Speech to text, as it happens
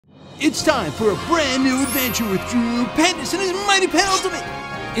It's time for a brand new adventure with Drew Pendous and his mighty penultimate.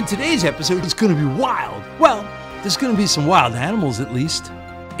 In today's episode, it's gonna be wild. Well, there's gonna be some wild animals at least.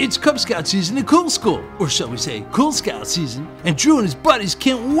 It's Cub Scout season in Cool School, or shall we say, Cool Scout season, and Drew and his buddies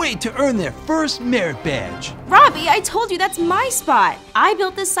can't wait to earn their first merit badge. Robby, I told you that's my spot. I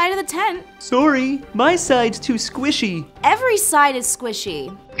built this side of the tent. Sorry, my side's too squishy. Every side is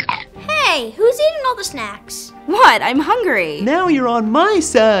squishy. Hey, who's eating all the snacks? What? I'm hungry. Now you're on my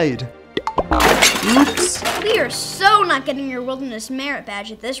side. Oops. We are so not getting your wilderness merit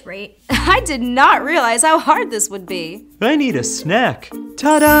badge at this rate. I did not realize how hard this would be. I need a snack.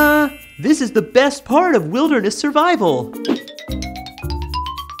 Ta-da! This is the best part of wilderness survival.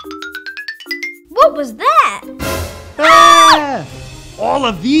 What was that? Ah! All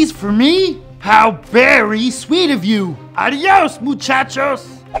of these for me? How very sweet of you. Adios,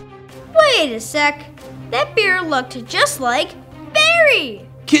 muchachos. Wait a sec. That bear looked just like Barry.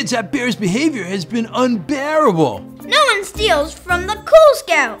 Kids, that bear's behavior has been unbearable. No one steals from the Cool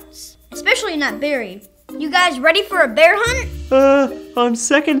Scouts. Especially not Barry. You guys ready for a bear hunt? On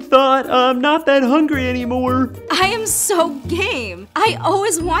second thought, I'm not that hungry anymore. I am so game. I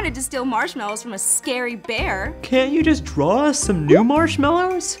always wanted to steal marshmallows from a scary bear. Can't you just draw us some new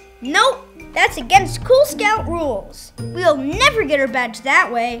marshmallows? Nope. That's against Cool Scout rules. We'll never get our badge that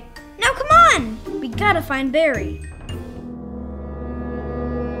way. Now come on. We gotta find Barry.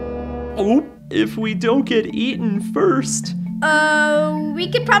 Oh, if we don't get eaten first. We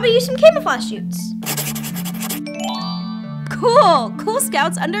could probably use some camouflage suits. Cool! Cool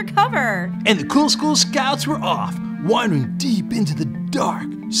Scouts undercover. And the Cool School Scouts were off, wandering deep into the dark,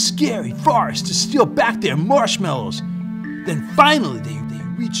 scary forest to steal back their marshmallows. Then finally they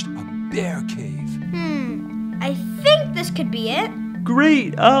reached a bear cave. I think this could be it.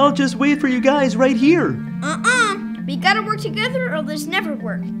 Great, I'll just wait for you guys right here. We gotta work together or this never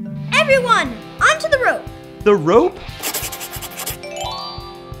work. Everyone, onto the rope. The rope?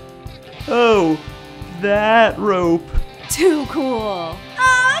 Oh, that rope. Too cool.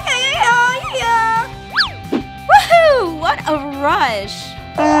 Yeah. Woohoo! What a rush.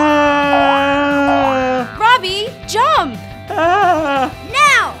 Robby, jump!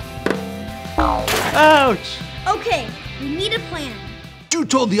 Now! Ouch! Okay, we need a plan. Drew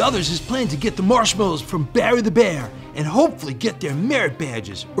told the others his plan to get the marshmallows from Barry the Bear and hopefully get their merit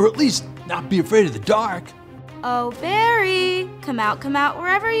badges, or at least not be afraid of the dark. Oh, Barry, come out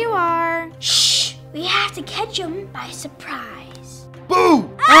wherever you are. Shh! We have to catch him by surprise. Boo!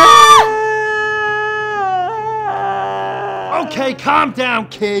 Okay, calm down,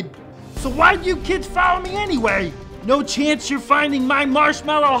 kid. So why do you kids follow me anyway? No chance you're finding my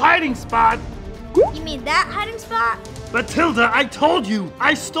marshmallow hiding spot. You mean that hiding spot? Matilda, I told you,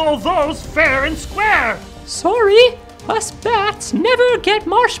 I stole those fair and square. Sorry, us bats never get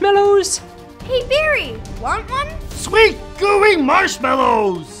marshmallows. Hey, Barry, want one? Sweet, gooey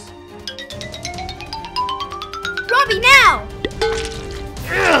marshmallows. Robby, now!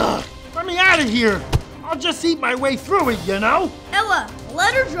 Ugh, let me out of here. I'll just eat my way through it, you know? Ella,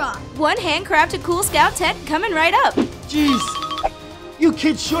 let her drop. One handcrafted Cool Scout tent coming right up. Jeez, you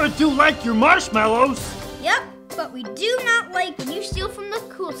kids sure do like your marshmallows. Yep, but we do not like when you steal from the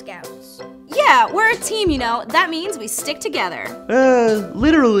Cool Scouts. Yeah, we're a team, you know. That means we stick together.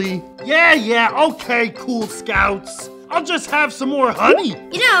 Literally. Yeah, okay, Cool Scouts. I'll just have some more honey.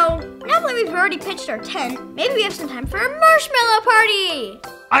 You know, now that we've already pitched our tent, maybe we have some time for a marshmallow party.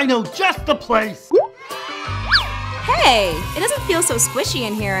 I know just the place. Hey, it doesn't feel so squishy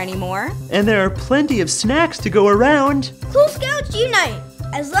in here anymore. And there are plenty of snacks to go around. Cool Scouts unite.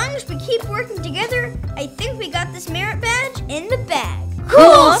 As long as we keep working together, I think we got this merit badge in the bag.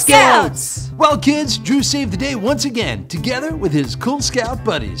 Cool Scouts! Well, kids, Drew saved the day once again, together with his Cool Scout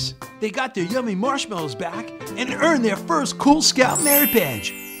buddies. They got their yummy marshmallows back and earned their first Cool Scout merit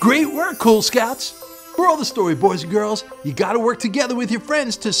badge. Great work, Cool Scouts! Moral of the story, boys and girls, you gotta work together with your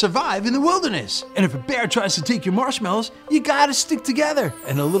friends to survive in the wilderness. And if a bear tries to take your marshmallows, you gotta stick together,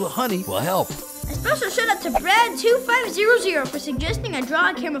 and a little honey will help. A special shout out to Brad2500 for suggesting I draw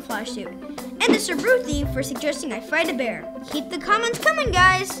a camouflage suit, and to Sabruthi for suggesting I fight a bear. Keep the comments coming,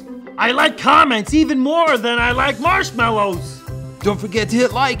 guys. I like comments even more than I like marshmallows. Don't forget to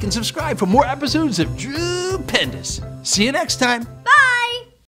hit like and subscribe for more episodes of Drew Pendous. See you next time. Bye!